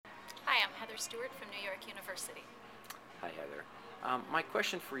Heather Stewart from New York University. Hi, Heather. My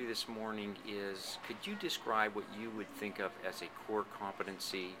question for you this morning is, could you describe what you would think of as a core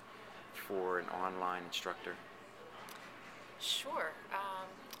competency for an online instructor? Sure.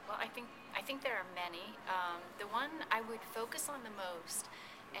 Well, I think there are many. The one I would focus on the most,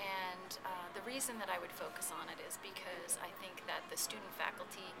 and the reason that I would focus on it is because I think that the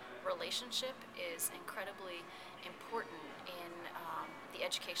student-faculty relationship is incredibly important in the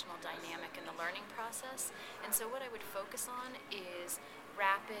educational dynamic and the learning process. And so what I would focus on is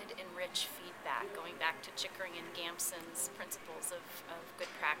rapid and rich feedback, going back to Chickering and Gamson's principles of good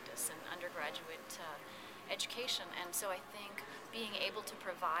practice in undergraduate education. And so I think being able to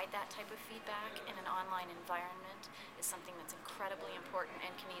provide that type of feedback in an online environment is something that's incredibly important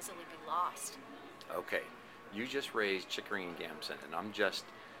and can easily be lost. Okay, you just raised Chickering and Gamson, and I'm just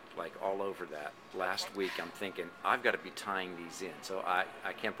like all over that. Last Okay. week, I'm thinking, I've got to be tying these in. So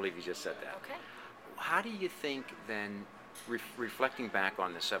I can't believe you just said that. Okay. How do you think then, reflecting back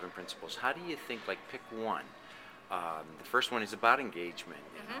on the seven principles, how do you think, like, pick one? The first one is about engagement.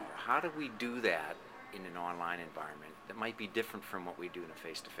 How do we do that in an online environment that might be different from what we do in a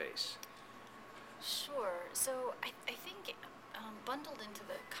face-to-face? Sure. So I think bundled into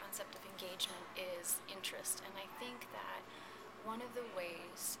the concept of engagement is interest. And I think that one of the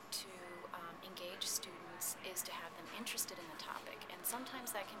ways to engage students is to have them interested in the topic. And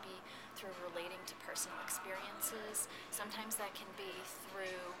sometimes that can be through relating to personal experiences. Sometimes that can be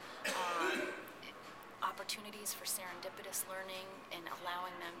through opportunities for serendipitous learning and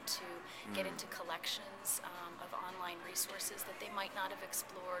allowing them to get into collections of online resources that they might not have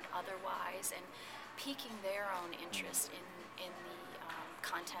explored otherwise, and piquing their own interest in the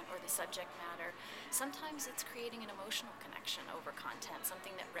content or the subject matter. Sometimes it's creating an emotional connection over content,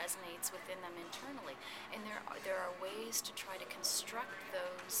 something that resonates within them internally. And there are ways to try to construct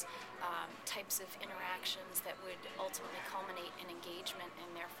those types of interactions that would ultimately culminate in engagement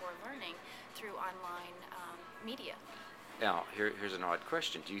and therefore learning through online media. Now, here's an odd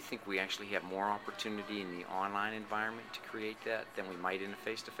question. Do you think we actually have more opportunity in the online environment to create that than we might in a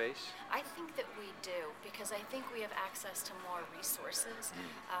face-to-face? I think that we do, because I think we have access to more resources.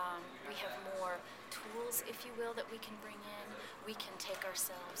 We have more tools, if you will, that we can bring in. We can take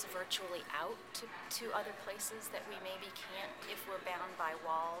ourselves virtually out to other places that we maybe can't if we're bound by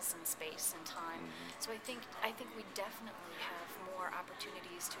walls and space and time. So I think we definitely have more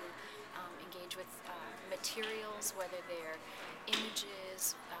opportunities to engage with materials, whether they're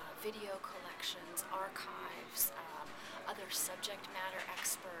images, video collections, archives, other subject matter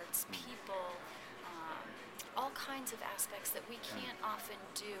experts, people, all kinds of aspects that we can't often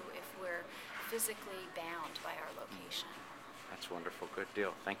do if we're physically bound by our location. That's wonderful. Good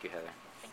deal. Thank you, Heather.